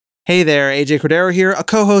Hey there, AJ Cordero here, a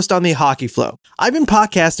co-host on the Hockey Flow. I've been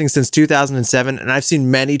podcasting since 2007, and I've seen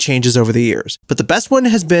many changes over the years. But the best one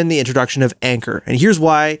has been the introduction of Anchor, and here's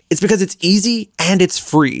why. It's because it's easy and it's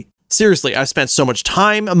free. Seriously, I've spent so much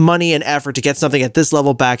time, money, and effort to get something at this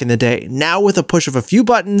level back in the day. Now, with a push of a few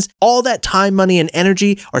buttons, all that time, money, and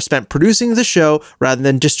energy are spent producing the show rather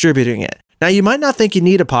than distributing it. Now, you might not think you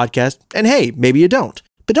need a podcast, and hey, maybe you don't.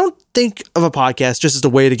 But don't think of a podcast just as a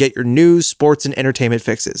way to get your news, sports, and entertainment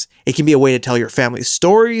fixes. It can be a way to tell your family's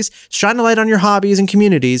stories, shine a light on your hobbies and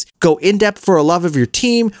communities, go in-depth for a love of your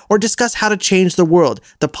team, or discuss how to change the world.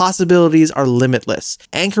 The possibilities are limitless.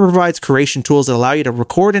 Anchor provides creation tools that allow you to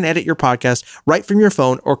record and edit your podcast right from your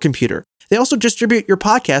phone or computer. They also distribute your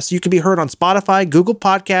podcast so you can be heard on Spotify, Google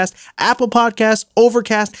Podcasts, Apple Podcasts,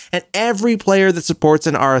 Overcast, and every player that supports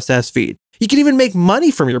an RSS feed. You can even make money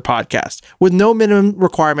from your podcast with no minimum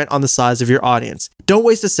requirement on the size of your audience. Don't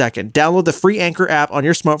waste a second. Download the free Anchor app on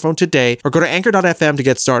your smartphone today or go to anchor.fm to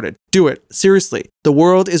get started. Do it. Seriously. The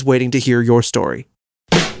world is waiting to hear your story.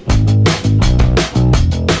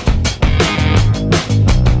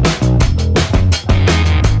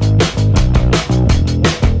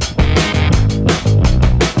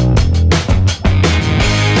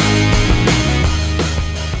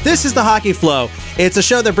 This is the Hockey Flow. It's a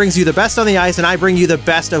show that brings you the best on the ice, and I bring you the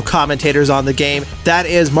best of commentators on the game. That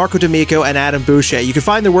is Marco D'Amico and Adam Boucher. You can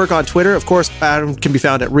find their work on Twitter. Of course, Adam can be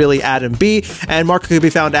found at ReallyAdamB, and Marco can be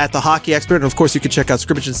found at The Hockey Expert. And of course, you can check out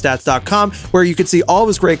scrimmageandstats.com, where you can see all of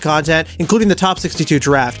his great content, including the Top 62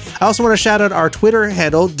 draft. I also want to shout out our Twitter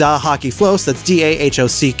handle, The Hockey Flow. So that's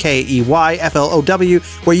DAHOCKEYFLOW,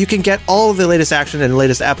 where you can get all of the latest action and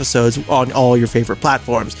latest episodes on all your favorite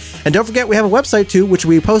platforms. And don't forget, we have a website too, which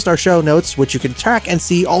we post our show notes, which you can track and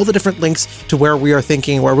see all the different links to where we are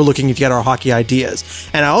thinking, where we're looking to get our hockey ideas.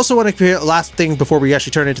 And I also want to last thing before we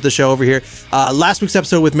actually turn into the show over here, last week's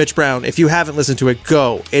episode with Mitch Brown. If you haven't listened to it,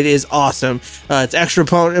 go. It is awesome. It's extra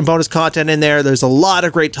and bonus content in there. There's a lot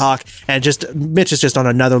of great talk, and just Mitch is just on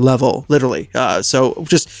another level, literally. So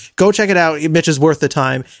just go check it out. Mitch is worth the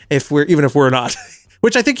time, even if we're not.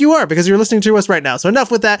 Which I think you are, because you're listening to us right now. So enough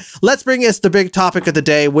with that. Let's bring us the big topic of the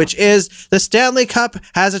day, which is the Stanley Cup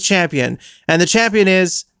has a champion, and the champion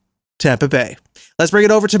is Tampa Bay. Let's bring it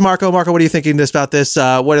over to Marco. Marco, what are you thinking about this?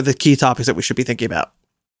 What are the key topics that we should be thinking about?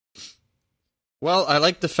 Well, I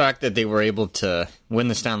like the fact that they were able to win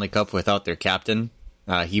the Stanley Cup without their captain.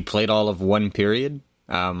 He played all of one period,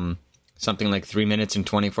 something like 3 minutes and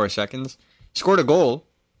 24 seconds. Scored a goal,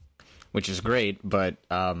 which is great, but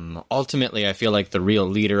ultimately I feel like the real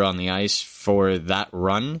leader on the ice for that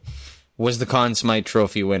run was the Conn Smythe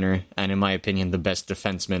Trophy winner, and in my opinion, the best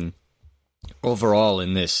defenseman overall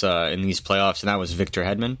in these playoffs, and that was Victor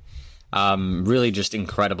Hedman. Really just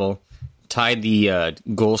incredible. Tied the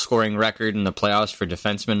goal-scoring record in the playoffs for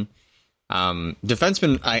defensemen.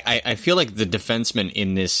 I feel like the defensemen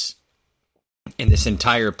in this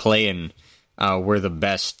entire play-in were the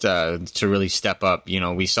best to really step up. You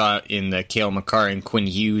know, we saw it in the Cale Makar and Quinn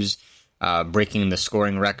Hughes breaking the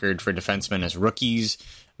scoring record for defensemen as rookies.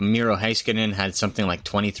 Miro Heiskanen had something like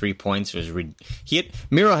 23 points.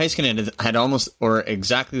 Miro Heiskanen had almost or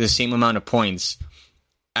exactly the same amount of points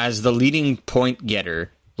as the leading point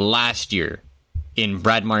getter last year in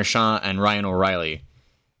Brad Marchand and Ryan O'Reilly.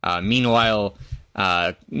 Meanwhile,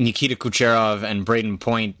 Nikita Kucherov and Braden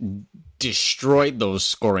Point destroyed those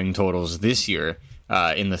scoring totals this year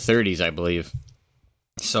in the 30s, I believe.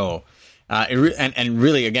 So, and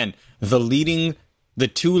really, again, the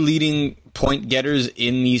two leading point getters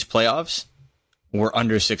in these playoffs were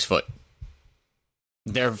under 6 foot.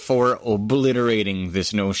 Therefore, obliterating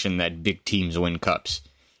this notion that big teams win cups.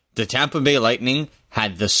 The Tampa Bay Lightning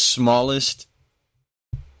had the smallest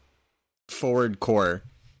forward core,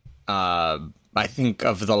 I think,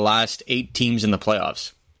 of the last 8 teams in the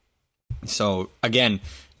playoffs. So, again,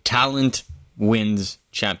 talent wins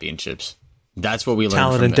championships. That's what we learned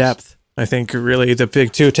Talent from and this. depth. I think really the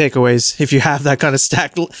big two takeaways. If you have that kind of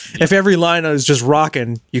stack, if every line is just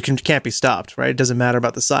rocking, you can't be stopped, right? It doesn't matter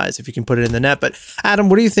about the size if you can put it in the net. But Adam,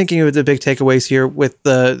 what are you thinking of the big takeaways here with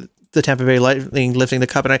the Tampa Bay Lightning lifting the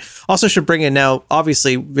cup? And I also should bring in now,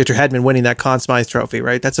 obviously, Victor Hedman winning that Conn Smythe Trophy,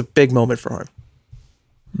 right? That's a big moment for him.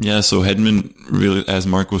 Yeah, so Hedman really, as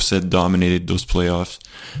Marco said, dominated those playoffs.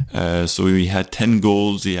 So he had 10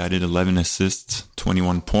 goals, he added 11 assists,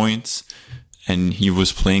 21 points, and he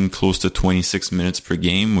was playing close to 26 minutes per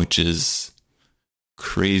game, which is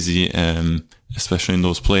crazy, especially in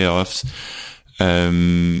those playoffs.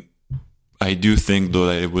 I do think, though,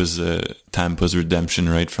 that it was Tampa's redemption,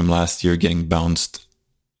 right, from last year, getting bounced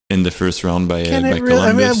in the first round by Really?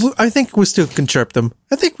 Columbus. I think we still can chirp them.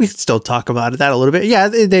 I think we can still talk about that a little bit. Yeah,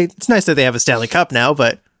 it's nice that they have a Stanley Cup now,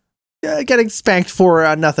 but getting spanked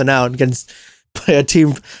 4-0 out against by a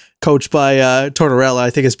team coached by Tortorella, I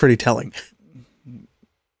think is pretty telling.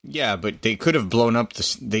 Yeah, but they could have blown up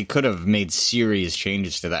they could have made serious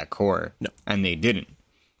changes to that core. No. And they didn't.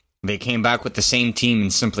 They came back with the same team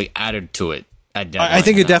and simply added to it at deadline. I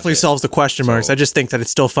think it definitely solves the question marks. I just think that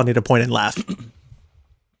it's still funny to point and laugh.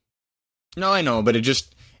 No, I know, but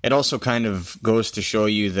it also kind of goes to show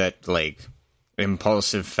you that, like,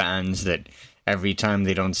 impulsive fans that every time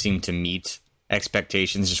they don't seem to meet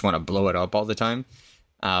expectations just want to blow it up all the time.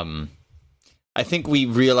 I think we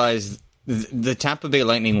realized the Tampa Bay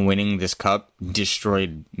Lightning winning this cup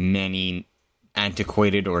destroyed many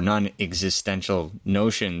antiquated or non-existential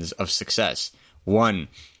notions of success. One,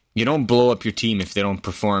 you don't blow up your team if they don't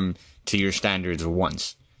perform to your standards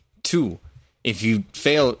once. Two, if you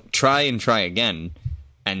fail, try and try again.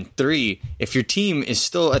 And three, if your team is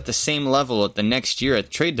still at the same level at the next year at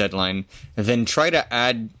the trade deadline, then try to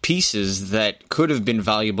add pieces that could have been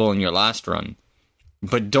valuable in your last run.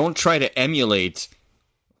 But don't try to emulate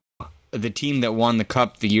the team that won the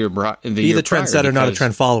cup the year prior. Be the trendsetter, not a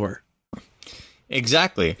trend follower.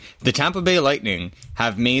 Exactly. The Tampa Bay Lightning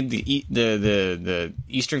have made the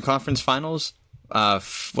Eastern Conference Finals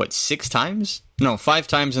 6 times? No, 5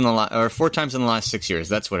 times or 4 times in the last 6 years.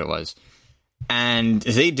 That's what it was. And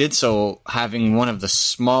they did so having one of the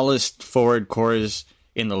smallest forward cores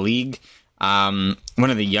in the league, one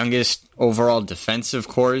of the youngest overall defensive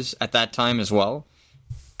cores at that time as well.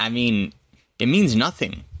 I mean, it means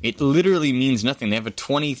nothing. It literally means nothing. They have a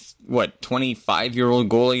 25-year-old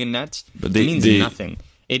goalie in nets. But it means nothing.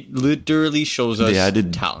 It literally shows us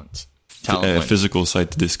talent. Physical side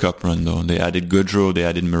to this cup run, though. They added Goodrow, they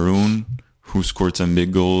added Maroon, who scored some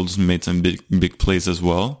big goals, made some big plays as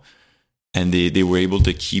well. And they were able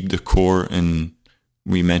to keep the core, and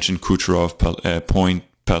we mentioned Kucherov, Point,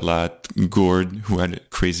 Palat, Gord, who had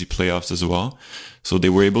crazy playoffs as well. So they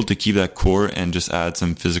were able to keep that core and just add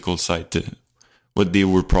some physical side to what they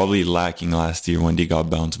were probably lacking last year when they got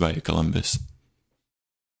bounced by Columbus.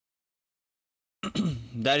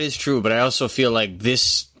 That is true, but I also feel like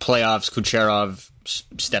this playoffs, Kucherov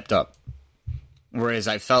stepped up. Whereas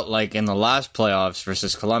I felt like in the last playoffs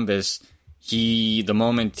versus Columbus, the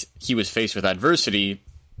moment he was faced with adversity,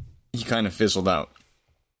 he kind of fizzled out.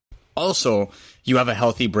 Also, you have a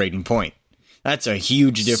healthy Braden Point. That's a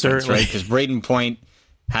huge difference, right? Because Braden Point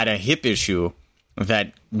had a hip issue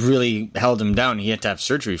that really held him down. He had to have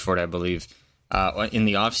surgery for it, I believe, in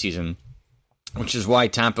the offseason, which is why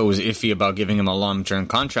Tampa was iffy about giving him a long-term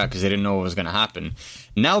contract because they didn't know what was going to happen.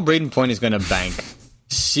 Now Braden Point is going to bank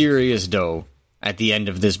serious dough at the end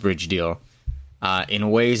of this bridge deal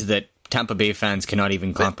in ways that Tampa Bay fans cannot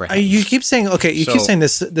even comprehend. You keep saying, keep saying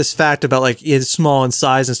this fact about like it's small in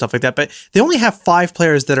size and stuff like that, but they only have 5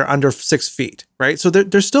 players that are under 6 feet, right? So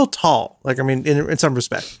they're still tall. Like, I mean, in some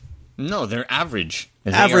respect. No, they're average.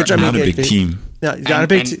 Average. I mean, not a big team. No, not a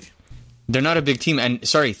big team. They're not a big team. And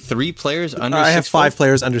sorry, 3 players under 6 foot? I have 5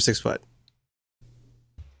 players under 6 foot.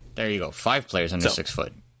 There you go. 5 players under 6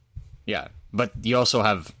 foot. Yeah. But you also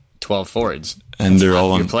have 12 forwards. And they're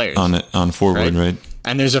all on forward, right?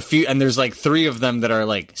 And there's like 3 of them that are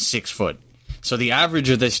like 6 foot. So the average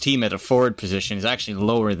of this team at a forward position is actually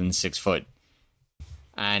lower than 6 foot.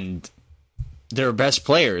 And their best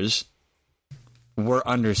players are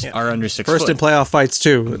under 6 foot. First in playoff fights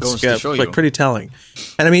too. It's like pretty telling.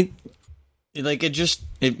 And I mean, like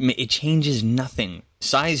it changes nothing.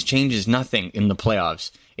 Size changes nothing in the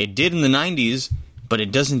playoffs. It did in the 90s, but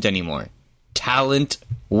it doesn't anymore. Talent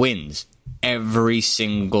wins every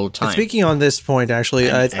single time. And speaking on this point,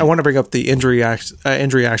 actually, I want to bring up the injury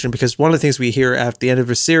action because one of the things we hear at the end of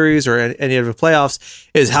a series or at any of the playoffs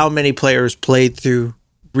is how many players played through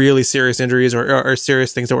really serious injuries or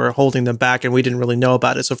serious things that were holding them back, and we didn't really know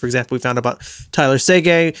about it. So, for example, we found about Tyler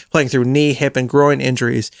Seguin playing through knee, hip, and groin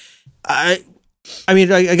injuries. I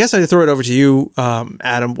mean, I guess I'd throw it over to you,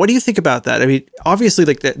 Adam. What do you think about that? I mean, obviously,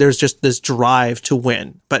 like there's just this drive to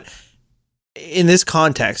win, but in this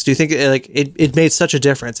context, do you think it made such a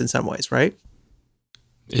difference in some ways, right?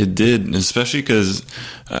 It did, especially because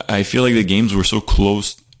I feel like the games were so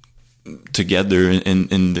close together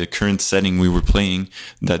in the current setting we were playing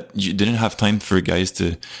that you didn't have time for guys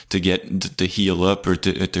to heal up or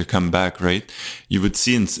to come back, right? You would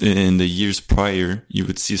see in the years prior, you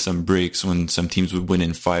would see some breaks when some teams would win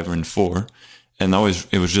in 5 or in 4, and now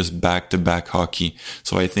it was just back-to-back hockey.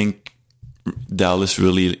 So I think Dallas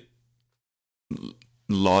really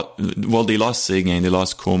they lost Seguin, they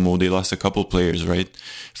lost Como, they lost a couple players, right,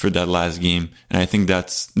 for that last game. And I think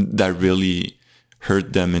that really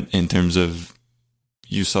hurt them in terms of,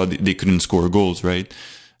 you saw they couldn't score goals, right?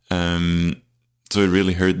 So it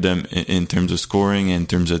really hurt them in terms of scoring, in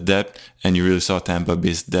terms of depth. And you really saw Tampa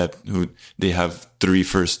Bay's depth, who they have 3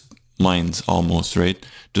 first lines almost, right?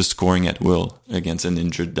 Just scoring at will against an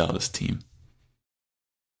injured Dallas team.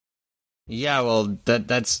 Yeah, well,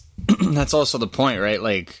 that's that's also the point, right?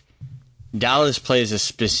 Like, Dallas plays a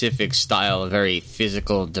specific style, a very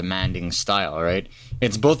physical, demanding style, right?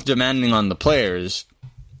 It's both demanding on the players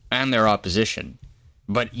and their opposition.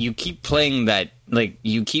 But you keep playing that, like,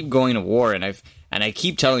 you keep going to war, and I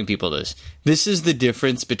keep telling people this. This is the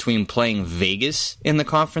difference between playing Vegas in the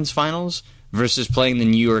conference finals versus playing the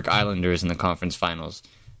New York Islanders in the conference finals.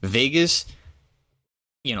 Vegas,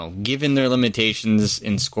 you know, given their limitations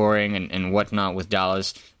in scoring and whatnot with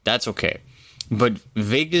Dallas, that's okay. But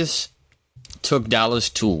Vegas took Dallas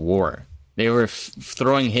to war. They were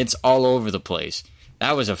throwing hits all over the place.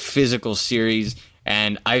 That was a physical series,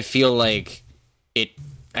 and I feel like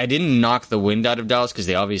I didn't knock the wind out of Dallas because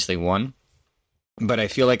they obviously won, but I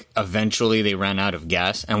feel like eventually they ran out of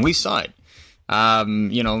gas, and we saw it.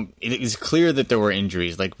 You know, it is clear that there were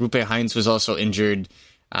injuries. Like, Rupe Heinz was also injured.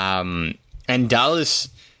 And Dallas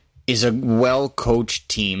is a well-coached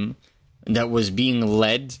team that was being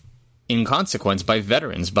led in consequence by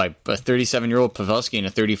veterans, by a 37-year-old Pavelski and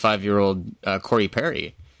a 35-year-old Corey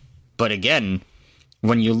Perry. But again,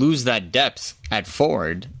 when you lose that depth at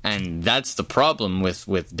forward, and that's the problem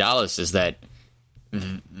with Dallas, is that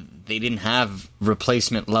they didn't have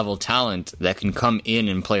replacement-level talent that can come in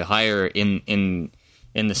and play higher in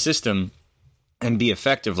the system and be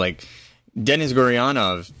effective. Like, Denis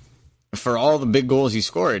Gurianov, for all the big goals he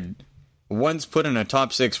scored, once put in a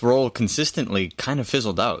top 6 role consistently, kind of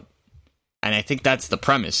fizzled out. And I think that's the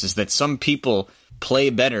premise, is that some people play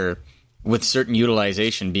better with certain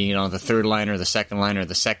utilization, being on the third line or the second line or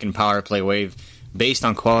the second power play wave, based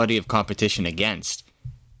on quality of competition against.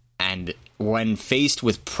 And when faced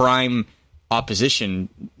with prime opposition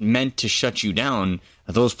meant to shut you down,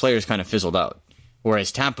 those players kind of fizzled out.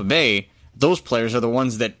 Whereas Tampa Bay, those players are the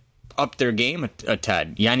ones that upped their game a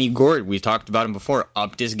tad. Yanni Gourde, we talked about him before,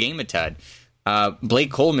 upped his game a tad.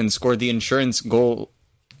 Blake Coleman scored the insurance goal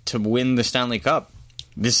to win the Stanley Cup.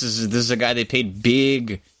 This is a guy they paid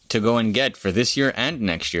big to go and get for this year and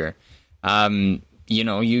next year. You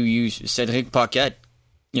know, you Cedric Paquette,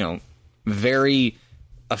 you know, very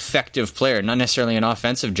effective player, not necessarily an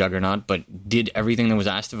offensive juggernaut, but did everything that was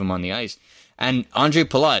asked of him on the ice. And Andre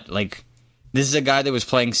Palat, like, this is a guy that was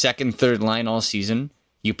playing second, third line all season.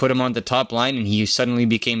 You put him on the top line, and he suddenly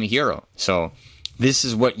became a hero. So this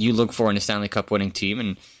is what you look for in a Stanley Cup winning team,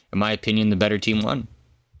 and in my opinion, the better team won.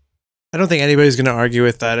 I don't think anybody's going to argue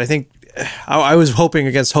with that. I think I was hoping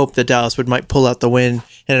against hope that Dallas might pull out the win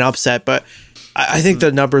in an upset, but I think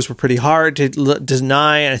the numbers were pretty hard to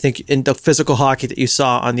deny, and I think in the physical hockey that you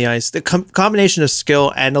saw on the ice, the combination of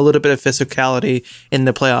skill and a little bit of physicality in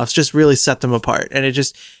the playoffs just really set them apart. And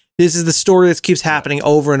this is the story that keeps happening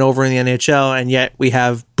over and over in the NHL, and yet we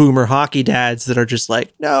have boomer hockey dads that are just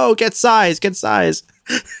like, no, get size.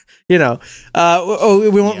 You know,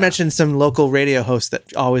 we won't mention some local radio hosts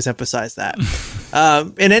that always emphasize that.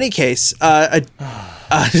 In any case,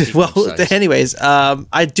 anyways,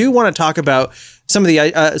 I do want to talk about some of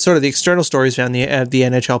the sort of the external stories around the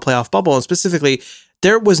NHL playoff bubble, and specifically,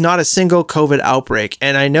 there was not a single COVID outbreak,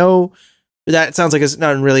 and I know that sounds like it's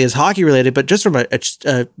not really as hockey related, but just from a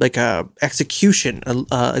execution,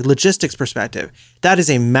 a logistics perspective, that is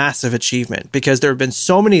a massive achievement, because there have been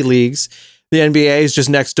so many leagues. The NBA is just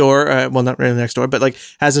next door. Well, not really next door, but like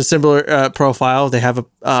has a similar profile. They have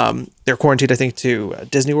they're quarantined, I think, to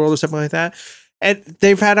Disney World or something like that. And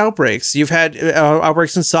they've had outbreaks. You've had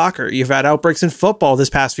outbreaks in soccer. You've had outbreaks in football this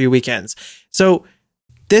past few weekends. So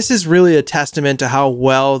this is really a testament to how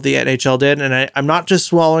well the NHL did. And I'm not just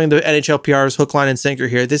swallowing the NHL PR's hook, line, and sinker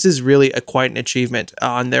here. This is really quite an achievement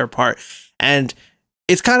on their part. And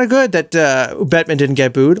it's kind of good that Bettman didn't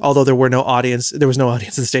get booed, although there was no audience in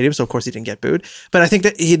the stadium, so of course he didn't get booed. But I think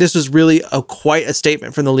that this was really quite a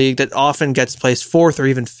statement from the league that often gets placed 4th or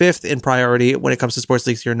even 5th in priority when it comes to sports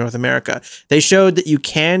leagues here in North America. They showed that you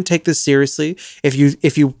can take this seriously if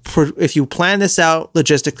you plan this out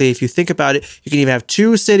logistically. If you think about it, you can even have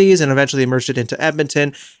 2 cities and eventually merge it into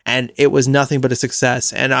Edmonton, and it was nothing but a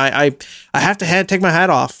success. And I have to take my hat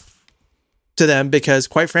off to them, because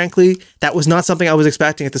quite frankly, that was not something I was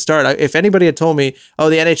expecting at the start. If anybody had told me, oh,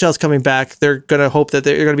 the NHL is coming back, they're going to hope that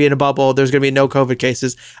they're going to be in a bubble, there's going to be no COVID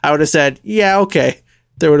cases, I would have said, yeah, okay.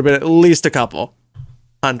 There would have been at least a couple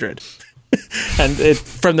 100. And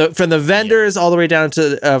from the vendors all the way down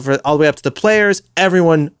to all the way up to the players,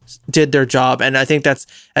 everyone did their job, and I think it's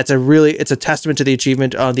a testament to the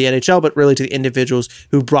achievement of the NHL, but really to the individuals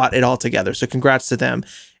who brought it all together. So congrats to them.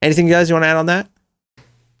 Anything you guys want to add on that?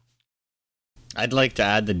 I'd like to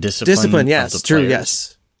add the discipline. Discipline, yes, of the true, players.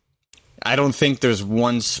 yes. I don't think there's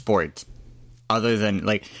one sport other than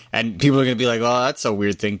and people are going to be like, "Oh, that's a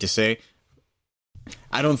weird thing to say."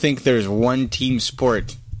 I don't think there's one team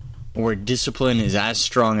sport where discipline is as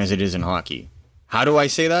strong as it is in hockey. How do I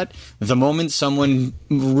say that? The moment someone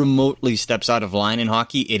remotely steps out of line in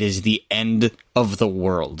hockey, it is the end of the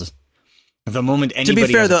world. The moment anybody... To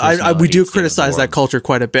be fair, though, we do criticize that culture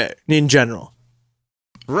quite a bit, in general.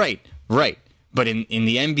 Right. But in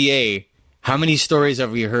the NBA, how many stories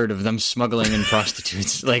have we heard of them smuggling in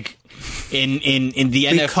prostitutes? Like, in the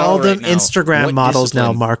NFL we call them right now, Instagram models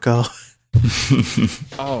now, Marco.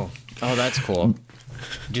 Oh, that's cool.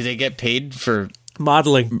 Do they get paid for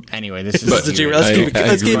modeling? Anyway, this is... Let's keep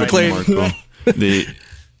it clean.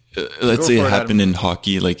 Let's say it happened in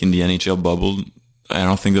hockey, like in the NHL bubble. I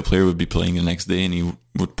don't think the player would be playing the next day, and he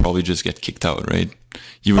would probably just get kicked out, right?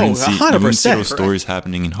 You wouldn't see those stories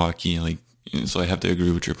happening in hockey. So I have to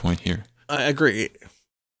agree with your point here. I agree.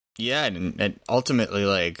 Yeah, and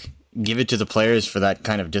ultimately, give it to the players for that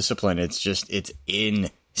kind of discipline. It's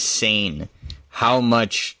insane how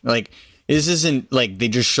much, this isn't like they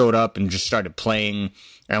just showed up and just started playing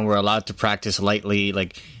and were allowed to practice lightly.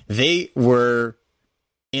 They were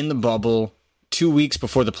in the bubble 2 weeks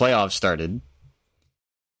before the playoffs started.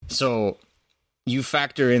 So you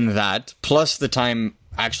factor in that, plus the time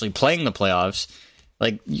actually playing the playoffs.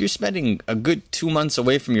 You're spending a good 2 months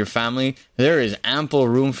away from your family. There is ample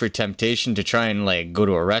room for temptation to try and go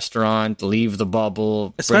to a restaurant, leave the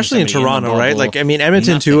bubble. Especially in Toronto, right?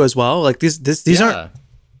 Edmonton too as well. These aren't...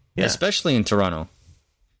 Yeah. Especially in Toronto.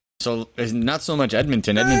 So it's not so much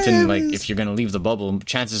Edmonton. Edmonton, if you're going to leave the bubble,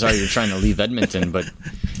 chances are you're trying to leave Edmonton, but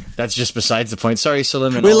that's just besides the point. Sorry,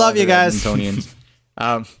 Salim. We love you guys. Edmontonians.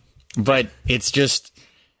 But it's just,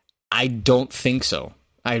 I don't think so.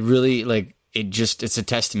 I really, it's a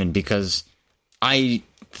testament, because I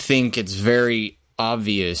think it's very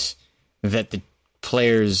obvious that the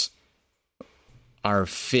players are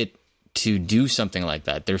fit to do something like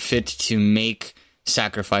that. They're fit to make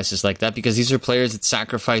sacrifices like that, because these are players that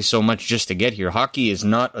sacrifice so much just to get here. Hockey is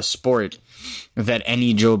not a sport that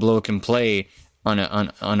any Joe Blow can play on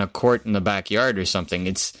a court in the backyard or something.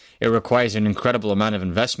 It requires an incredible amount of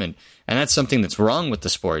investment, and that's something that's wrong with the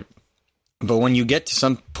sport. But when you get to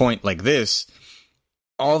some point like this,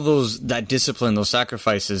 all that discipline, those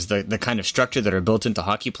sacrifices, the kind of structure that are built into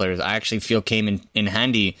hockey players, I actually feel came in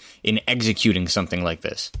handy in executing something like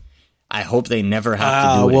this. I hope they never have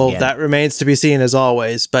to do it again. That remains to be seen, as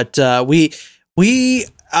always. But we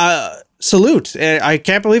salute. I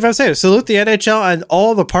can't believe I'm saying it. Salute the NHL and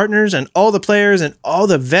all the partners and all the players and all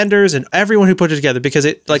the vendors and everyone who put it together, because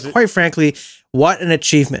quite frankly, what an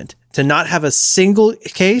achievement to not have a single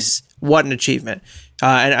case. What an achievement.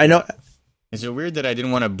 And I know. Is it weird that I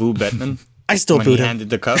didn't want to boo Bettman? I still booed him. When he handed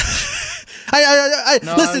the cup?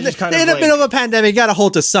 Listen, in the middle of a pandemic, you got to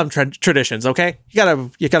hold to some traditions, okay? You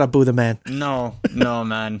gotta boo the man. No,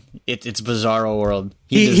 man. It's bizarro world.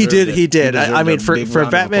 He did. I mean, for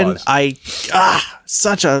Batman,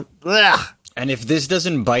 such a... And if this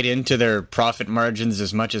doesn't bite into their profit margins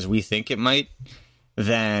as much as we think it might,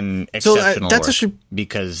 then exceptional that's work, actually,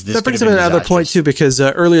 because this that brings up another point too, because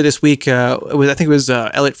earlier this week, I think it was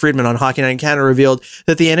Elliot Friedman on Hockey Night in Canada revealed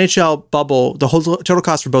that the NHL bubble, the whole total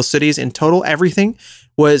cost for both cities in total, everything,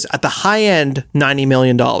 was at the high end $90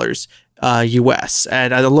 million US,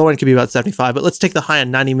 and at the low end could be about 75, but let's take the high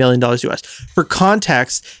end, $90 million US. For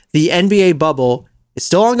context, the NBA bubble is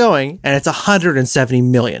still ongoing, and it's $170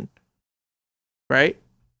 million. Right?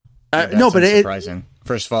 No, but it's surprising.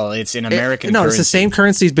 First of all, it's in American currency. It's the same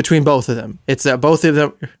currencies between both of them. It's both of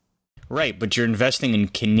them. Right, but you're investing in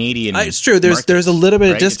Canadian. It's true. There's a little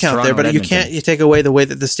bit of discount there, but you take away the way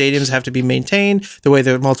that the stadiums have to be maintained, the way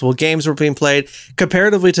that multiple games were being played.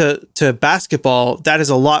 Comparatively to basketball, that is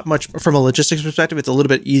a lot much from a logistics perspective. It's a little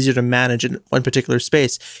bit easier to manage in one particular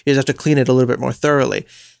space. You just have to clean it a little bit more thoroughly.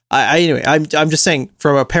 Anyway, I'm just saying,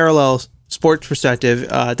 from a parallel sports perspective,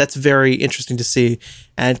 that's very interesting to see,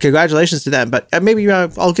 and congratulations to them. But maybe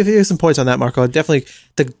I'll give you some points on that, Marco. Definitely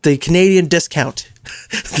the Canadian discount,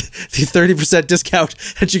 the 30% discount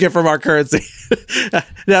that you get from our currency.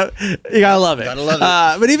 Now, you gotta love it.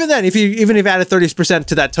 But even then, if you added 30%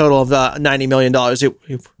 to that total of $90 million,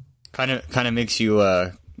 it kind of makes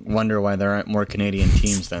you wonder why there aren't more Canadian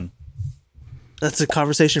teams then. That's a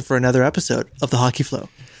conversation for another episode of the Hockey Flow.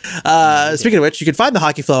 Speaking of which, you can find the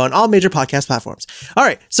Hockey Flow on all major podcast platforms. All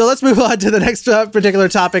right, so let's move on to the next particular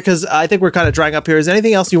topic because I think we're kind of drying up here. Is there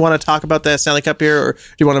anything else you want to talk about the Stanley Cup here, or do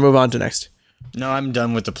you want to move on to next? No, I'm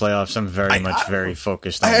done with the playoffs. I'm very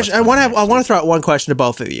focused on I want to throw out one question to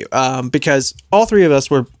both of you because all three of us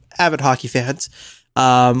were avid hockey fans.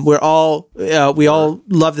 We all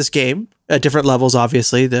love this game at different levels,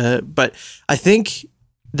 obviously. But I think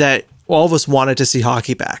that all of us wanted to see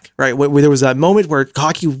hockey back, right? There was that moment where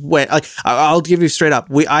hockey went. Like, I'll give you straight up.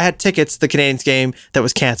 I had tickets to the Canadiens game that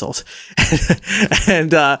was canceled,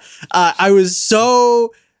 and I was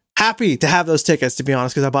so happy to have those tickets, to be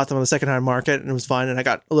honest, because I bought them on the secondhand market and it was fun, and I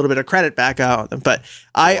got a little bit of credit back out on them. But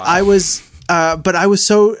I was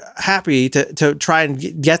so happy to try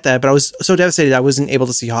and get that, but I was so devastated I wasn't able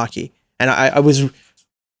to see hockey, and I was.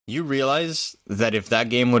 You realize that if that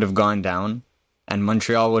game would have gone down and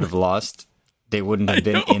Montreal would have lost, they wouldn't have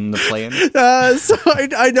been in the play-in. So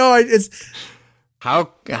I know it's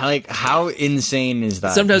how insane is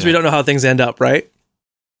that? Sometimes we don't know how things end up, right?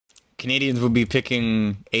 Canadians would be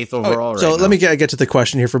picking 8th overall. So right let now. me get to the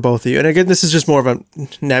question here for both of you. And again, this is just more of a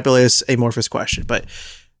nebulous, amorphous question. But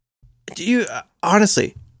do you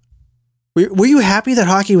honestly, were you happy that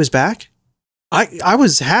hockey was back? I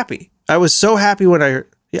was happy. I was so happy when I.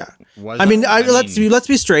 Yeah, let's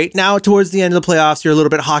be straight. Now, towards the end of the playoffs, you're a little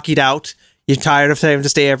bit hockeyed out. You're tired of having to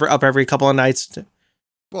stay up every couple of nights.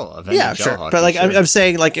 Well, yeah, sure. Hockey, but like, sure. I'm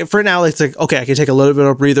saying, like, for now, it's like, okay, I can take a little bit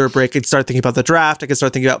of a breather, break. I can start thinking about the draft. I can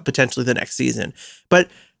start thinking about potentially the next season. But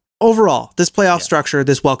overall, this playoff structure,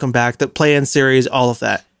 this welcome back, the play-in series, all of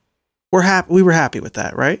that, we're happy. We were happy with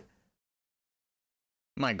that, right?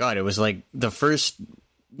 My God, it was like the first.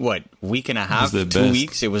 Week and a half, 2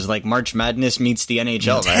 weeks? It was like March Madness meets the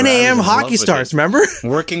NHL. 10 a.m. hockey starts, remember?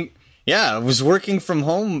 I was working from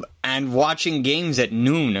home and watching games at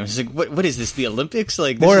noon. I was like, what is this, the Olympics?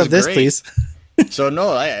 Like, More of this, please. So,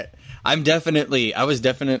 no, I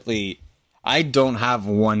don't have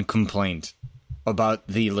one complaint about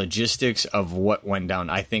the logistics of what went down.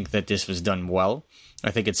 I think that this was done well. I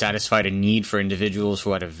think it satisfied a need for individuals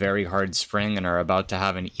who had a very hard spring and are about to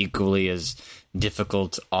have an equally as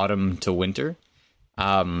difficult autumn to winter.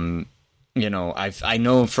 I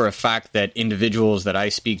know for a fact that individuals that I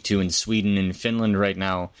speak to in Sweden and Finland right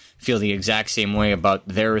now feel the exact same way about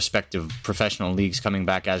their respective professional leagues coming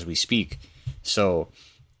back as we speak. So,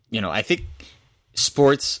 I think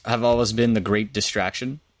sports have always been the great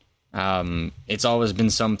distraction. It's always been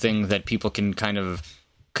something that people can kind of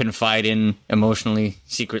confide in emotionally,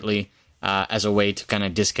 secretly, as a way to kind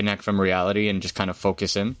of disconnect from reality and just kind of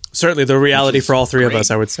focus in. Certainly the reality for all three of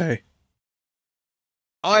us, I would say.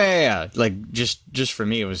 Oh, yeah. Like, just for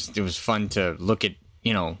me, it was fun to look at,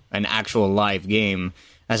 an actual live game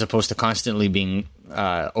as opposed to constantly being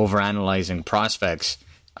overanalyzing prospects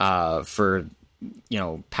for,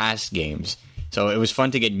 past games. So it was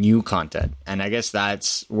fun to get new content. And I guess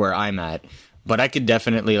that's where I'm at. But I could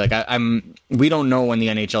definitely, we don't know when the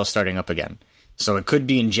NHL is starting up again. So it could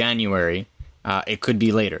be in January. It could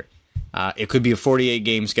be later. It could be a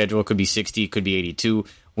 48-game schedule. It could be 60. It could be 82.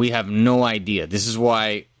 We have no idea. This is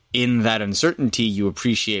why, in that uncertainty, you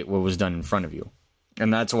appreciate what was done in front of you.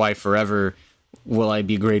 And that's why forever will I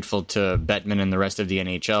be grateful to Bettman and the rest of the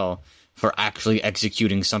NHL for actually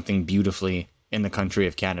executing something beautifully in the country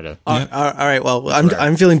of Canada. All right. Well,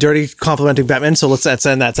 I'm feeling dirty complimenting Batman, so let's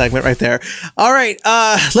end that segment right there. All right.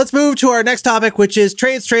 Let's move to our next topic, which is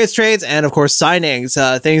trades, and of course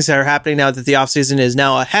signings. Things that are happening now that the offseason is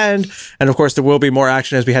now ahead, and of course there will be more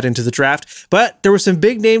action as we head into the draft. But there were some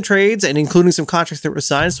big name trades, and including some contracts that were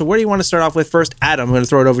signed. So where do you want to start off with first, Adam? I'm going to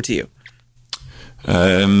throw it over to you.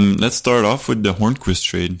 Let's start off with the Hornquist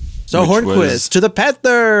trade. So Hornquist to the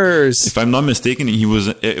Panthers. If I'm not mistaken,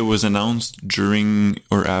 it was announced during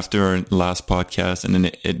or after our last podcast, and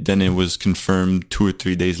then it was confirmed 2 or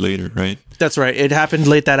 3 days later, right? That's right. It happened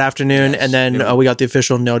late that afternoon, and then we got the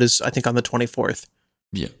official notice, I think, on the 24th.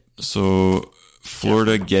 Yeah. So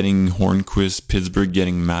Florida getting Hornquist, Pittsburgh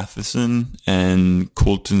getting Matheson, and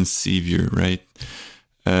Colton Sevier, right?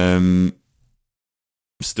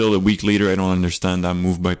 Still a week later, I don't understand that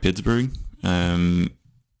move by Pittsburgh.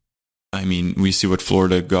 I mean, we see what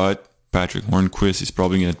Florida got. Patrick Hornquist is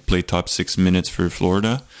probably going to play top 6 minutes for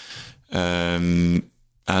Florida.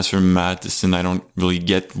 As for Matheson, I don't really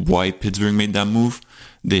get why Pittsburgh made that move.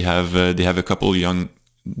 They have a couple of young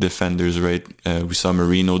defenders, right? We saw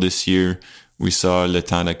Marino this year. We saw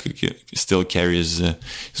Letang that could still carry his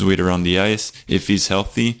weight around the ice if he's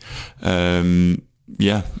healthy. I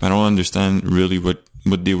don't understand really what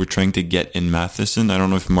they were trying to get in Matheson. I don't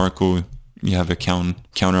know if Marco, you have a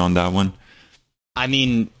counter on that one. I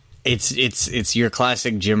mean, It's your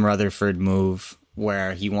classic Jim Rutherford move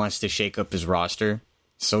where he wants to shake up his roster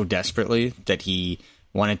so desperately that he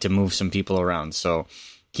wanted to move some people around. So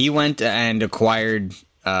he went and acquired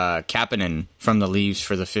Kapanen from the Leafs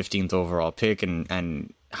for the 15th overall pick,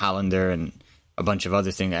 and Hallander and a bunch of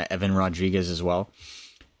other things, Evan Rodriguez as well.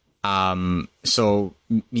 So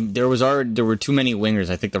there were too many wingers.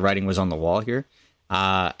 I think the writing was on the wall here.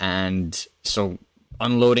 And so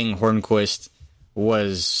unloading Hornquist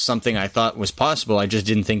was something I thought was possible. I just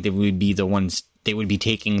didn't think that we would be the ones, they would be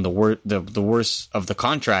taking the worst of the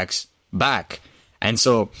contracts back. And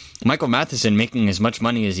so Michael Matheson making as much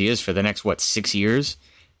money as he is for the next, 6 years,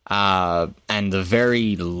 and the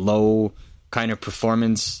very low kind of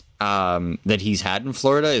performance that he's had in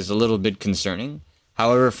Florida is a little bit concerning.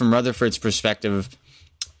 However, from Rutherford's perspective,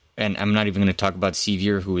 and I'm not even going to talk about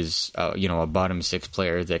Sevier, who is a bottom six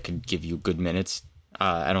player that could give you good minutes.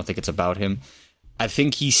 I don't think it's about him. I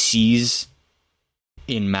think he sees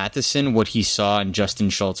in Matheson what he saw in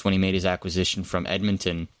Justin Schultz when he made his acquisition from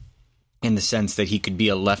Edmonton, in the sense that he could be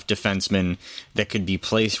a left defenseman that could be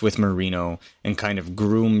placed with Marino and kind of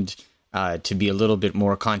groomed to be a little bit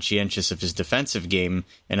more conscientious of his defensive game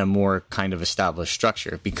in a more kind of established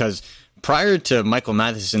structure. Because prior to Michael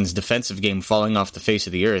Matheson's defensive game falling off the face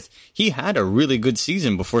of the earth, he had a really good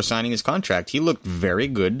season before signing his contract. He looked very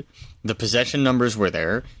good. The possession numbers were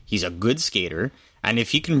there. He's a good skater. And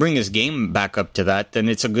if he can bring his game back up to that, then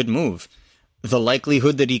it's a good move. The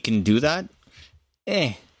likelihood that he can do that,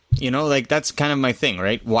 that's kind of my thing,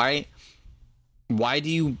 right? Why do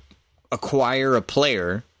you acquire a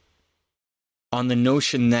player on the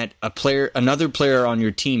notion that another player on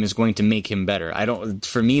your team is going to make him better?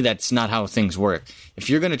 For me, that's not how things work.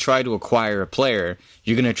 If you're going to try to acquire a player,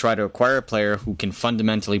 you're going to try to acquire a player who can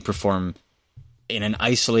fundamentally perform in an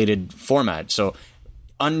isolated format. So,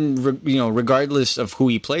 regardless of who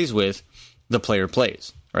he plays with, the player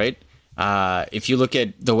plays, right? If you look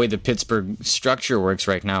at the way the Pittsburgh structure works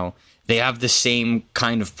right now, they have the same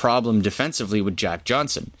kind of problem defensively with Jack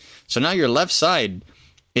Johnson. So now your left side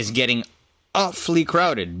is getting awfully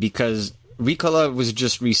crowded because Ricola was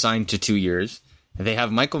just re-signed to 2 years. They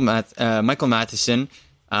have Michael Matheson.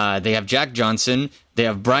 They have Jack Johnson. They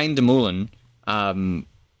have Brian Dumoulin.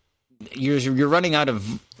 You're running out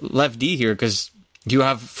of left D here because you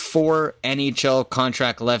have 4 NHL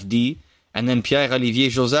contract left D, and then Pierre-Olivier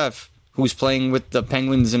Joseph, who's playing with the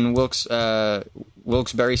Penguins and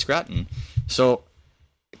Wilkes-Barre Scranton. So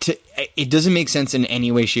it doesn't make sense in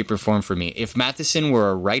any way, shape, or form for me. If Matheson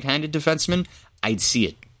were a right-handed defenseman, I'd see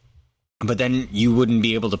it. But then you wouldn't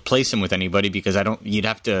be able to place him with anybody because you'd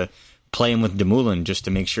have to play him with Dumoulin just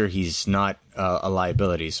to make sure he's not a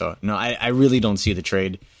liability. So, no, I really don't see the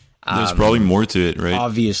trade. There's probably more to it, right?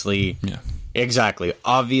 Obviously. Yeah. Exactly.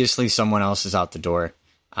 Obviously, someone else is out the door.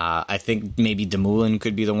 I think maybe Dumoulin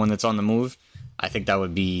could be the one that's on the move. I think that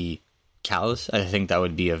would be callous. I think that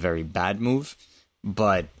would be a very bad move.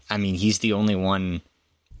 But, I mean, he's the only one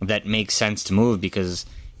that makes sense to move because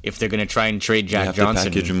if they're going to try and trade Jack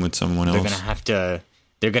Johnson, package him with someone else. They're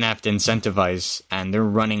going to have to incentivize, and they're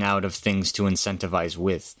running out of things to incentivize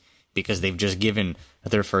with because they've just given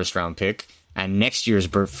their first-round pick. And next year's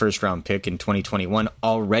first-round pick in 2021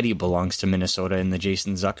 already belongs to Minnesota in the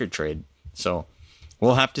Jason Zucker trade. So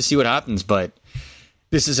we'll have to see what happens. But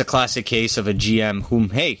this is a classic case of a GM whom,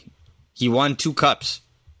 hey, he won 2 cups.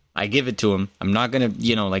 I give it to him. I'm not going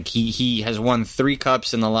to, he has won 3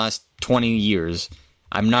 cups in the last 20 years.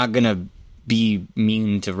 I'm not going to be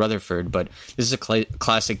mean to Rutherford, but this is a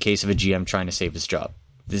classic case of a GM trying to save his job.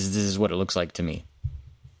 This is what it looks like to me.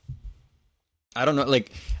 I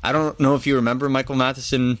don't know if you remember Michael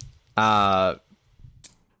Matheson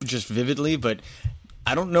just vividly, but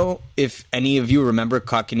I don't know if any of you remember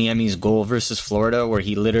Kotkaniemi's goal versus Florida where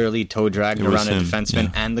he literally toe dragged around a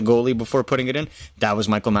defenseman and the goalie before putting it in. That was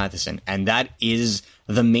Michael Matheson. And that is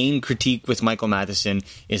the main critique with Michael Matheson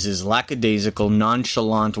is his lackadaisical,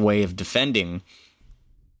 nonchalant way of defending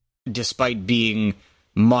despite being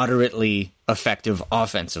moderately effective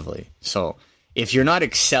offensively. So if you're not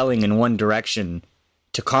excelling in one direction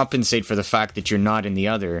to compensate for the fact that you're not in the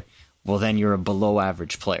other, well, then you're a below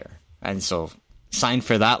average player. And so signed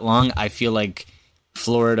for that long, I feel like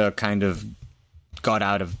Florida kind of got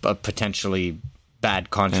out of a potentially bad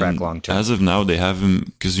contract long term. As of now, they have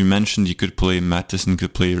him, because you mentioned he could play, Matheson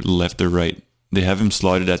could play left or right. They have him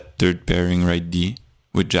slotted at third pairing right D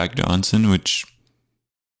with Jack Johnson, which,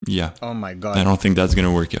 yeah. Oh my God. I don't think that's going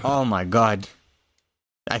to work out. Oh my God.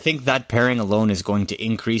 I think that pairing alone is going to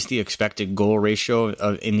increase the expected goal ratio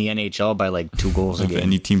in the NHL by like 2 goals a game.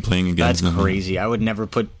 Any team playing against them. That's crazy. I would never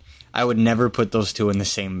put those two in the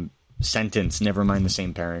same sentence, never mind the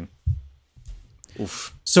same pairing.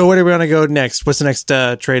 Oof. So where do we want to go next? What's the next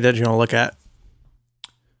trade that you want to look at?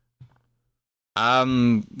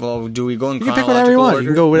 Well, do we go in You can chronological pick whatever you want. order? You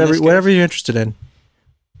can go whatever you're interested in.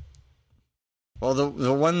 Well,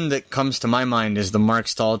 the one that comes to my mind is the Mark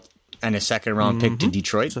Stahl and a second round pick to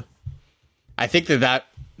Detroit. I think that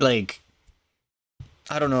like,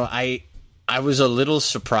 I don't know. I was a little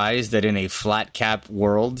surprised that in a flat cap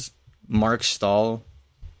world, Mark Stahl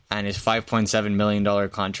and his $5.7 million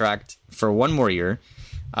contract for one more year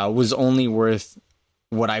was only worth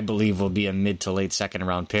what I believe will be a mid to late second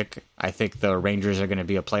round pick. I think the Rangers are going to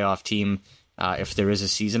be a playoff team if there is a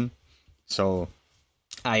season. So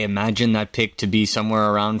I imagine that pick to be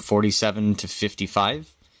somewhere around 47 to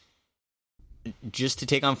 55. Just to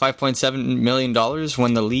take on $5.7 million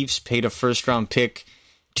when the Leafs paid a first round pick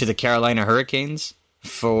to the Carolina Hurricanes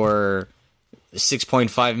for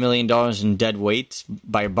 $6.5 million in dead weight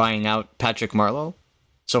by buying out Patrick Marleau.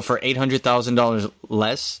 So for $800,000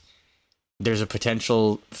 less, there's a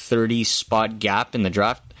potential 30 spot gap in the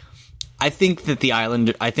draft. I think that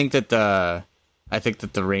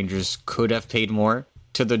the Rangers could have paid more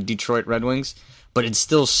to the Detroit Red Wings, but it's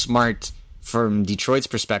still smart from Detroit's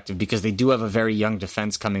perspective because they do have a very young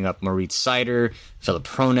defense coming up. Moritz Seider, Philip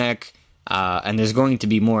Hronek, and there's going to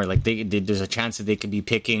be more. Like there's a chance that they could be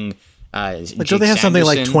picking. Don't they have something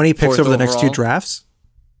like 20 picks over the next two drafts?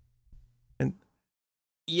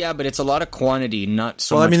 Yeah, but it's a lot of quantity, not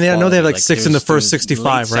so well, much. Well, I mean, I know they have like like 6 in the first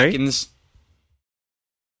 65, right? Seconds.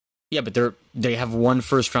 Yeah, but they have one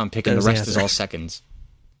first round pick and the rest is all seconds.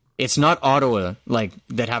 It's not Ottawa like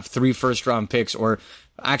that have 3 first round picks or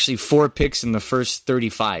actually 4 picks in the first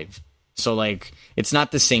 35. So like it's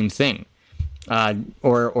not the same thing.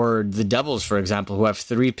 Or the Devils, for example, who have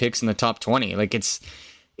 3 picks in the top 20. Like it's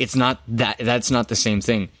not that's not the same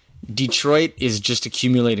thing. Detroit is just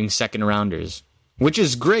accumulating second rounders, which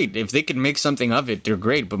is great. If they can make something of it, they're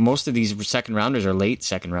great. But most of these second rounders are late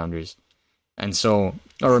second rounders, and so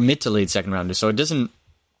or mid to late second rounders. So it doesn't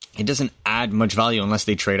add much value unless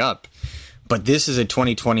they trade up. But this is a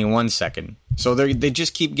 2021 second, so they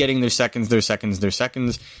just keep getting their seconds,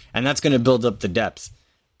 and that's going to build up the depth.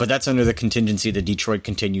 But that's under the contingency that Detroit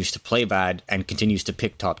continues to play bad and continues to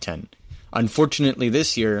pick top 10. Unfortunately,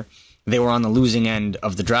 this year they were on the losing end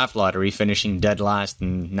of the draft lottery, finishing dead last,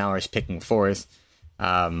 and now are picking 4th.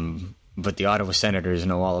 But the Ottawa Senators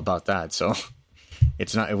know all about that, so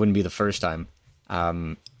it wouldn't be the first time.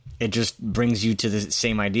 It just brings you to the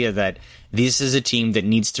same idea that this is a team that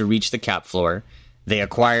needs to reach the cap floor. They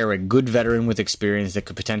acquire a good veteran with experience that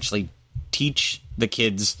could potentially teach the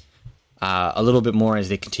kids a little bit more as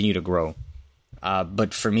they continue to grow.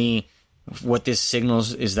 But for me, what this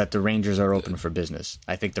signals is that the Rangers are open for business.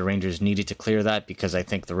 I think the Rangers needed to clear that because I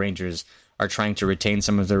think the Rangers are trying to retain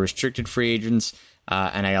some of their restricted free agents.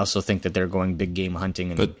 And I also think that they're going big game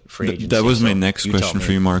hunting and free agency. That was my next question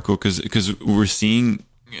for you, Marco, because we're seeing,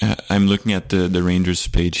 I'm looking at the Rangers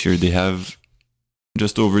page here. They have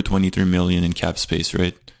just over 23 million in cap space,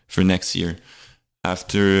 right, for next year.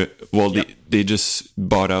 They just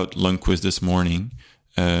bought out Lundqvist this morning.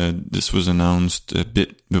 This was announced a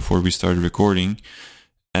bit before we started recording,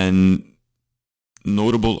 and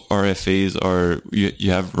notable RFAs are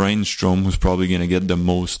you have Ryan Strome, who's probably going to get the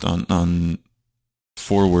most on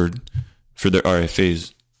forward for their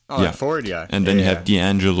RFAs. Oh, yeah. Forward, yeah. And then you have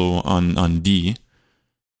D'Angelo on D,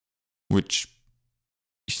 which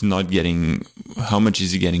he's not getting. How much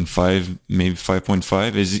is he getting? 5, maybe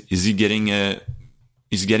 5.5. Is he getting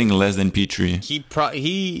He's getting less than Petrie.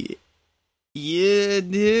 Yeah,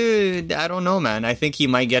 dude. I don't know, man. I think he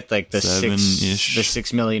might get like the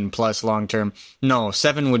 6 million plus long term. No,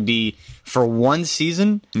 7 would be for one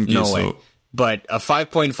season. Okay, no way. But a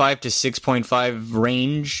 5.5 to 6.5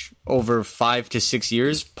 range over 5 to 6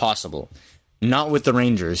 years, possible. Not with the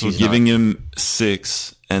Rangers. He's giving him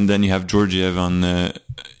 6, and then you have Georgiev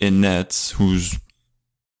in nets, who's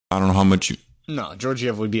I don't know how much. No,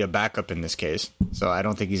 Georgiev would be a backup in this case, so I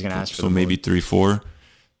don't think he's going to ask for. So maybe 3-4.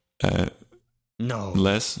 No.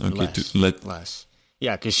 Less? Okay. Less.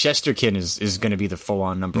 Yeah, because Shesterkin is going to be the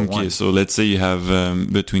full-on number 1. Okay, so let's say you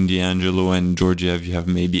have, between D'Angelo and Georgiev, you have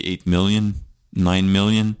maybe 8 million, 9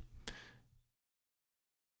 million.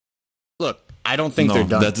 Look, I don't think they're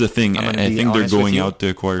done. That's the thing. I think they're going out to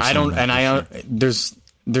acquire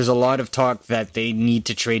there's a lot of talk that they need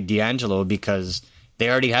to trade D'Angelo because they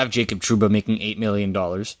already have Jacob Trouba making $8 million.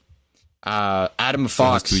 Adam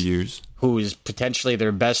Fox, 2 years. Who is potentially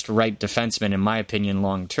their best right defenseman, in my opinion,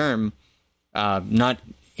 long term, not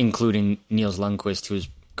including Niels Lundqvist, who's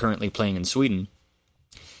currently playing in Sweden,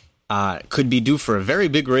 could be due for a very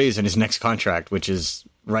big raise in his next contract, which is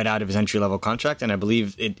right out of his entry-level contract, and I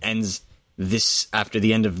believe it ends after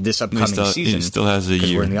the end of this upcoming season. He still has a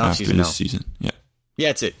year after this season. Yeah,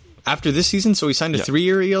 it's it. After this season, so he signed a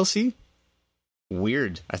 3-year ELC?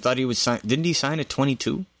 Weird. I thought he would sign... Didn't he sign at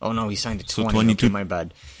 22? Oh, no, he signed at 20. So 22, okay, my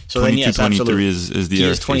bad. So 22, then, yes, 23 is the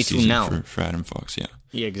RFA season now. For Adam Fox, yeah.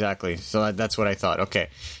 Yeah, exactly. So that's what I thought. Okay.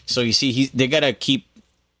 So you see, they got to keep,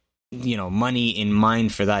 money in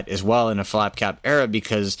mind for that as well in a flat cap era,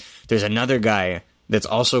 because there's another guy that's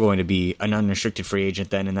also going to be an unrestricted free agent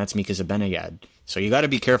then, and that's Mika Zibanejad. So you got to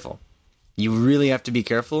be careful. You really have to be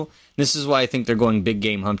careful. This is why I think they're going big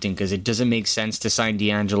game hunting, because it doesn't make sense to sign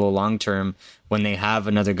D'Angelo long-term when they have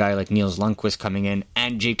another guy like Niels Lundqvist coming in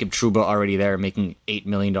and Jacob Trouba already there making $8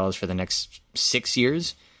 million for the next 6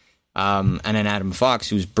 years. And then Adam Fox,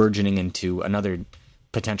 who's burgeoning into another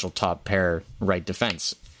potential top pair right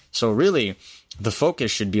defense. So really, the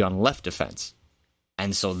focus should be on left defense.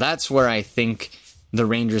 And so that's where I think the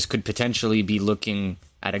Rangers could potentially be looking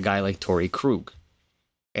at a guy like Torrey Krug.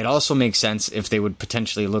 It also makes sense if they would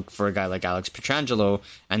potentially look for a guy like Alex Pietrangelo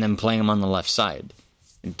and then play him on the left side.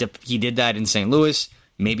 He did that in St. Louis.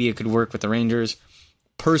 Maybe it could work with the Rangers.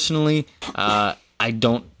 Personally, I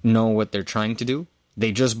don't know what they're trying to do.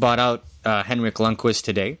 They just bought out Henrik Lundqvist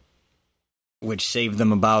today, which saved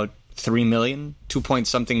them about $3 million, 2 point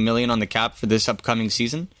something million on the cap for this upcoming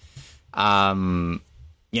season.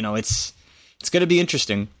 It's going to be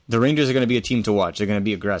interesting. The Rangers are going to be a team to watch. They're going to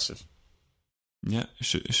be aggressive. Yeah,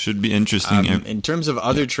 should be interesting. In terms of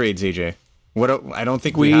other trades, AJ, I don't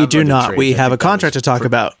think we do not. We have a contract to talk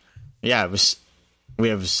about. Yeah, it was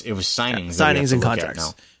signings, signings and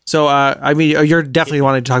contracts. So, you're definitely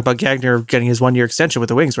wanting to talk about Gagner getting his 1-year extension with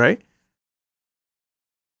the Wings, right?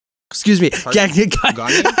 Excuse me, Gagner.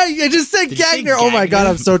 I just said Gagner. Oh my god,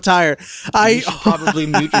 I'm so tired. You should probably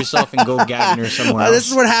mute yourself and go Gagner somewhere else. This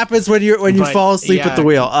is what happens when you fall asleep at the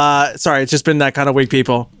wheel. Sorry, it's just been that kind of week,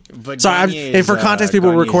 people. But sorry, and for context, people,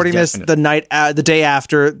 we're recording this the day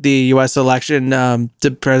after the U.S. election,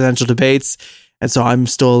 the presidential debates, and so I'm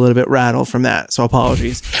still a little bit rattled from that. So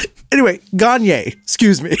apologies. Anyway, Gagne,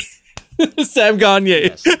 excuse me, Sam Gagne.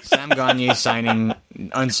 Yes, Sam Gagne signing,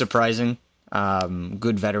 unsurprising.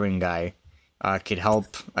 Good veteran guy, could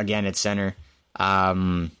help again at center.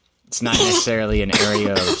 It's not necessarily an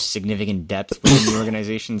area of significant depth within the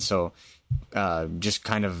organization, so just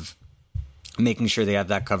kind of making sure they have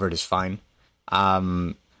that covered is fine.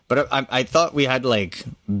 But I thought we had like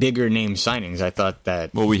bigger name signings. I thought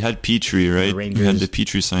that we had Petrie, right? We had the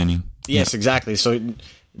Petrie signing. Yes, exactly. So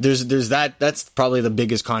there's that. That's probably the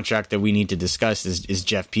biggest contract that we need to discuss is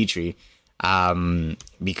Jeff Petrie.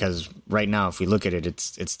 Because right now, if we look at it,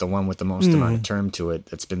 it's the one with the most amount of term to it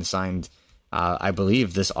that's been signed, I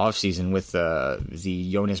believe, this offseason with the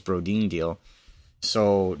Jonas Brodin deal.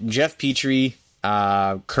 So Jeff Petrie,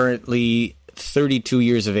 currently 32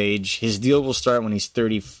 years of age. His deal will start when he's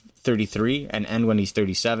 33 and end when he's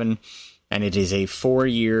 37. And it is a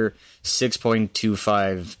 4-year,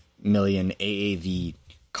 $6.25 million AAV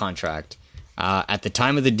contract. At the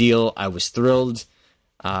time of the deal, I was thrilled.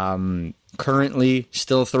 Currently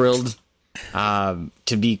still thrilled.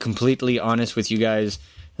 To be completely honest with you guys,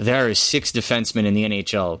 there are 6 defensemen in the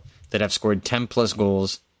NHL that have scored 10 plus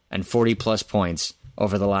goals and 40 plus points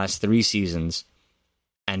over the last 3 seasons,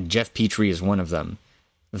 and Jeff Petrie is one of them.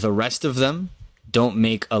 The rest of them don't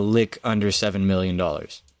make a lick under $7 million.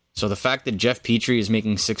 So the fact that Jeff Petrie is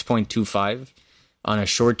making 6.25 on a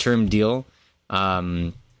short-term deal,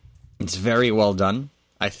 it's very well done.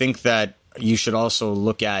 I think that you should also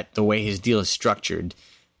look at the way his deal is structured.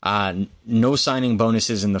 No signing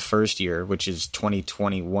bonuses in the first year, which is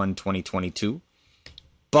 2021, 2022.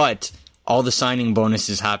 But all the signing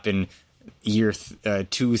bonuses happen year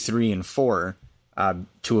 2, 3, and 4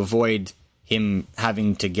 to avoid him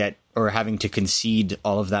having to concede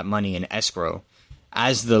all of that money in escrow.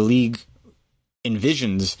 As the league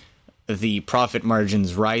envisions the profit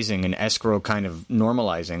margins rising and escrow kind of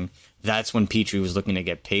normalizing, that's when Petrie was looking to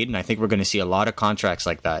get paid. And I think we're going to see a lot of contracts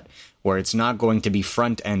like that, where it's not going to be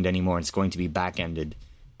front end anymore. It's going to be back ended.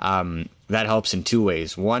 That helps in 2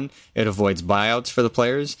 ways. 1, it avoids buyouts for the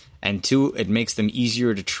players. And 2, it makes them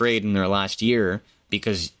easier to trade in their last year,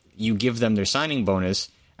 because you give them their signing bonus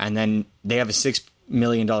and then they have a $6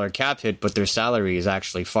 million cap hit, but their salary is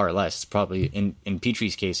actually far less. It's probably in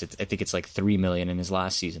Petrie's case, I think it's like $3 million in his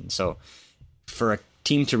last season. So for a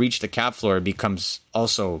team to reach the cap floor, it becomes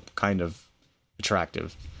also kind of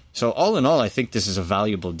attractive. So all in all, I think this is a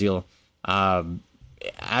valuable deal. Adam,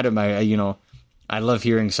 I love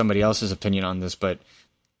hearing somebody else's opinion on this, but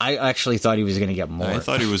I actually thought he was going to get more. I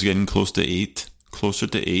thought he was getting closer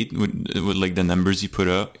to 8 with like the numbers he put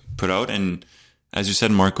out. And as you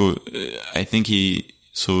said, Marco, I think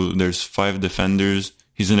there's 5 defenders.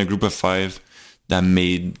 He's in a group of 5 that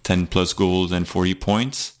made 10 plus goals and 40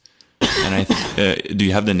 points. And I think, do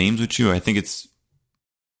you have the names with you? I think it's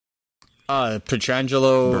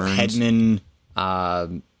Pietrangelo, Hedman,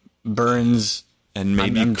 Burns, and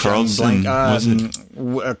maybe Carlson. Was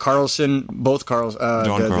it Carlson? Both Carls.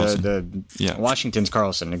 John Carlson. Washington's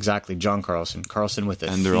Carlson, exactly. John Carlson. Carlson with it.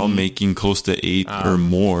 And they're all making close to 8 or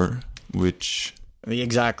more, which...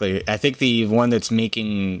 Exactly. I think the one that's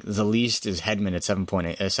making the least is Hedman at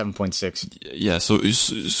 7.6. Yeah, so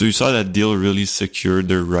you saw that deal really secured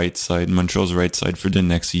their right side, Montreal's right side for the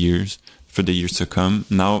next years, for the years to come.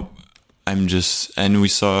 Now, we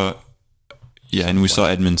saw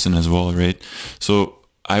Edmondson as well, right? So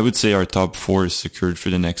I would say our top 4 is secured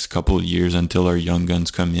for the next couple of years until our young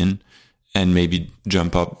guns come in and maybe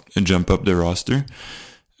jump up the roster.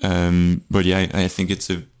 But yeah, I think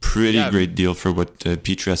it's a pretty great deal for what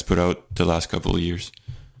Petrie has put out the last couple of years.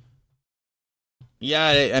 Yeah,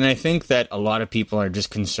 and I think that a lot of people are just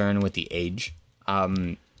concerned with the age.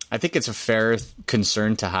 I think it's a fair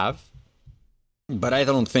concern to have, but I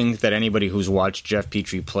don't think that anybody who's watched Jeff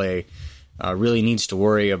Petrie play really needs to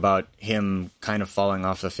worry about him kind of falling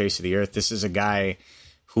off the face of the earth. This is a guy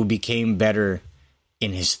who became better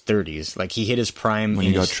in his 30s. Like, he hit his prime when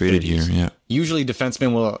he got traded 30s. Here. Yeah. Usually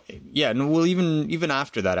defensemen will even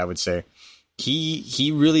after that, I would say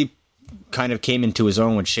he really kind of came into his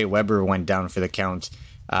own when Shea Weber went down for the count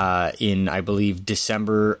in, I believe,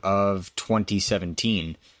 December of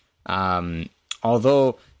 2017.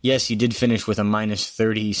 Although, yes, he did finish with a minus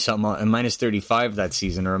 30 a minus 35 that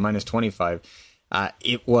season, or a minus 25.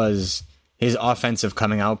 It was his offensive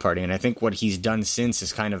coming out party, and I think what he's done since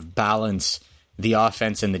is kind of balance the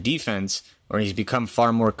offense and the defense, or he's become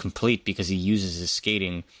far more complete because he uses his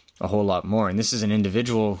skating a whole lot more. And this is an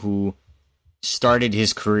individual who started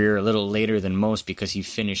his career a little later than most because he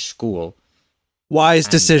finished school. Wise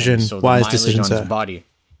decision. So Wise decision on his body.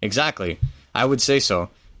 Exactly. I would say so,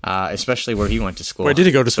 especially where he went to school. Where did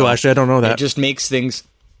he go to school? Actually, I don't know that. It just makes things...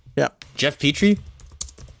 Yeah. Jeff Petrie?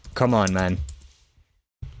 Come on, man.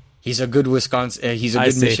 He's a good Wisconsin... he's a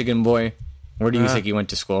good Michigan boy. Where do you think he went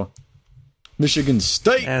to school? Michigan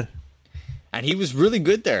State. And he was really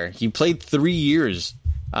good there. He played 3 years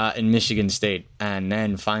in Michigan State, and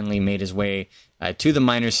then finally made his way to the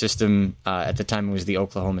minor system. At the time, it was the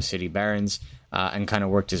Oklahoma City Barons, and kind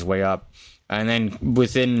of worked his way up. And then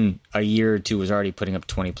within a year or two, was already putting up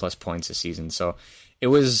 20 plus points a season. So it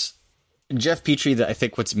was Jeff Petrie that I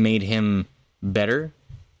think what's made him better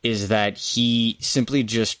is that he simply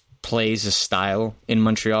just plays a style in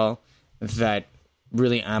Montreal that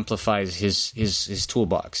really amplifies his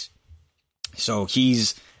toolbox. So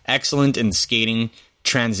he's excellent in skating,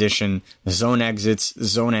 transition, zone exits,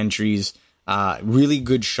 zone entries, really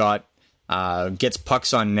good shot, gets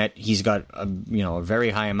pucks on net. He's got a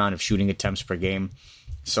very high amount of shooting attempts per game.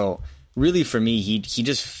 So really for me, he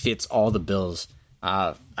just fits all the bills.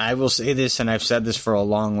 I will say this, and I've said this for a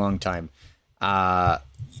long, long time.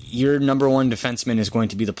 Your number one defenseman is going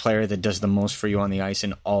to be the player that does the most for you on the ice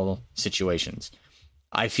in all situations.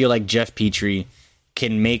 I feel like Jeff Petrie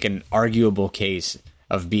can make an arguable case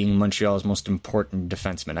of being Montreal's most important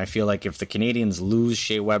defenseman. I feel like if the Canadiens lose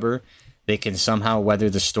Shea Weber, they can somehow weather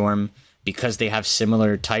the storm because they have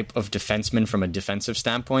similar type of defensemen from a defensive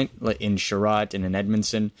standpoint, like in Sherratt and in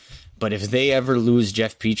Edmondson. But if they ever lose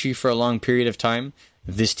Jeff Petrie for a long period of time,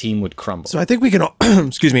 this team would crumble. So I think we can all,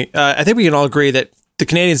 excuse me, I think we can all agree that the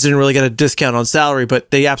Canadiens didn't really get a discount on salary, but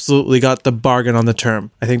they absolutely got the bargain on the term.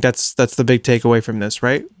 I think that's the big takeaway from this,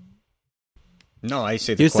 right? No, I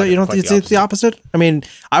say you don't think it's the opposite? I mean,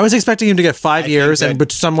 I was expecting him to get 5 years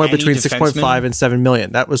and somewhere between 6.5 and 7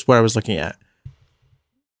 million. That was what I was looking at.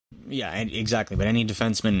 Yeah, exactly. But any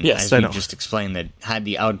defenseman, yes, as we just explained, that had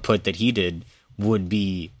the output that he did would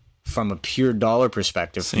be, from a pure dollar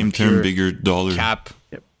perspective, same term, bigger dollar cap.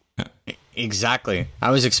 Yep. Exactly. I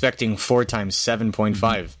was expecting 4 times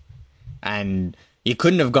 7.5, and you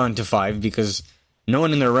couldn't have gone to 5 because no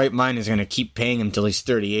one in their right mind is going to keep paying him till he's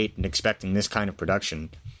 38 and expecting this kind of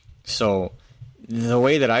production. So the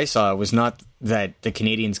way that I saw it was not that the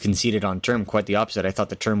Canadiens conceded on term, quite the opposite. I thought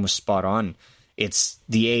the term was spot on. It's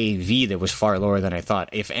the AAV that was far lower than I thought.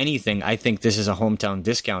 If anything, I think this is a hometown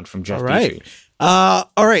discount from Jeff Petrie. All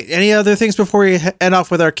right. Any other things before we end off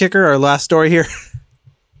with our kicker, our last story here?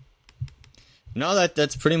 No,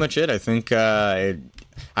 that's pretty much it. I think I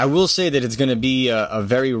will say that it's going to be a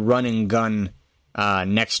very run and gun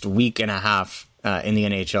next week and a half in the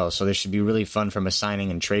NHL. So this should be really fun from a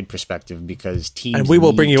signing and trade perspective because teams. And we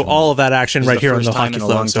will bring you all of that action right here on the Hockey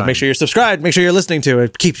Flow. So make sure you're subscribed. Make sure you're listening to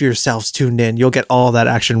it. Keep yourselves tuned in. You'll get all of that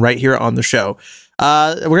action right here on the show.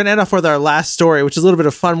 We're going to end off with our last story, which is a little bit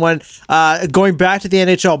of a fun one. Going back to the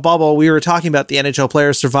NHL bubble, we were talking about the NHL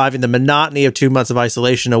players surviving the monotony of 2 months of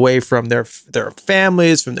isolation away from their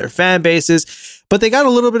families, from their fan bases. But they got a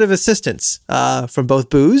little bit of assistance from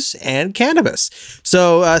both booze and cannabis.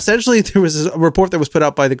 So essentially, there was a report that was put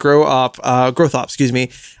out by the Growth Op,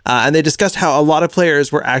 and they discussed how a lot of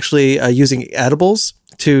players were actually using edibles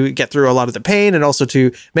to get through a lot of the pain and also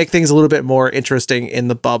to make things a little bit more interesting in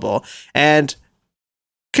the bubble. And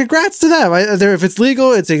congrats to them. If it's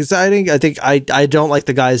legal, it's exciting. I think I don't like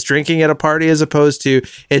the guys drinking at a party as opposed to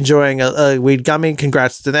enjoying a weed gummy.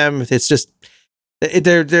 Congrats to them. It's just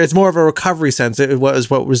there's more of a recovery sense. It was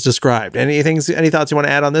what was described. Any thoughts you want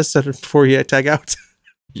to add on this before you tag out?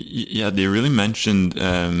 Yeah, they really mentioned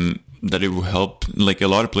that it would help. Like a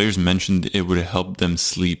lot of players mentioned, it would help them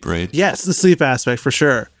sleep, right? Yes, the sleep aspect for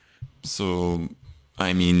sure. So,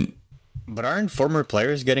 I mean. But aren't former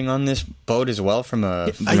players getting on this boat as well from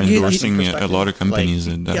a endorsing a lot of companies?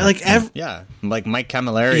 Like Mike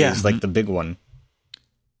Camilleri is like the big one.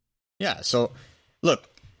 Yeah, so look,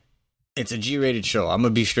 it's a G-rated show. I'm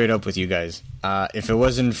going to be straight up with you guys. If it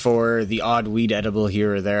wasn't for the odd weed edible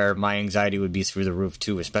here or there, my anxiety would be through the roof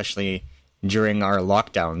too, especially during our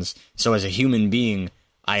lockdowns. So as a human being,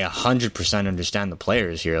 I 100% understand the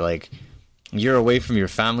players here. Like, you're away from your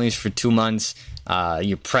families for 2 months.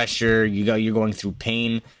 Your pressure, you're going through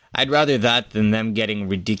pain. I'd rather that than them getting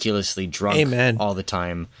ridiculously drunk all the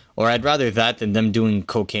time. Or I'd rather that than them doing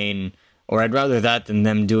cocaine. Or I'd rather that than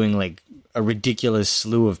them doing like a ridiculous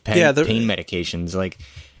slew of pain medications. Like,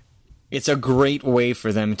 it's a great way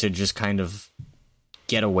for them to just kind of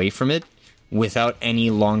get away from it without any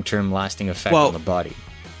long-term lasting effect on the body.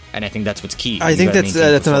 And I think that's what's key. I think that's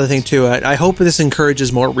another thing too. I hope this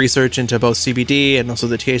encourages more research into both CBD and also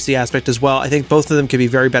the THC aspect as well. I think both of them can be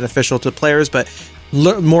very beneficial to players, but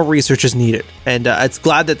more research is needed. And it's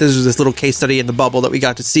glad that this was this little case study in the bubble that we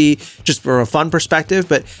got to see just from a fun perspective.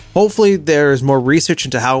 But hopefully there's more research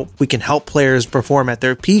into how we can help players perform at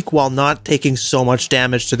their peak while not taking so much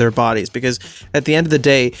damage to their bodies. Because at the end of the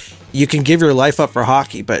day, you can give your life up for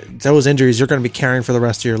hockey, but those injuries you're going to be carrying for the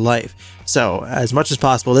rest of your life. So as much as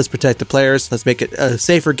possible, let's protect the players. Let's make it a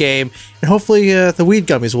safer game. And hopefully the weed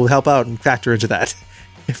gummies will help out and factor into that,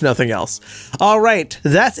 if nothing else. All right,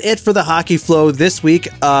 that's it for the Hockey Flow this week.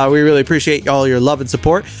 We really appreciate all your love and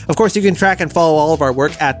support. Of course, you can track and follow all of our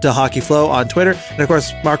work at the Hockey Flow on Twitter. And of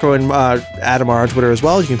course, Marco and Adam are on Twitter as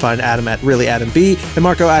well. You can find Adam at ReallyAdamB and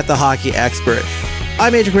Marco at The Hockey Expert.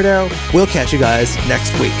 I'm Adrian Cordero. We'll catch you guys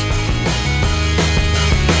next week.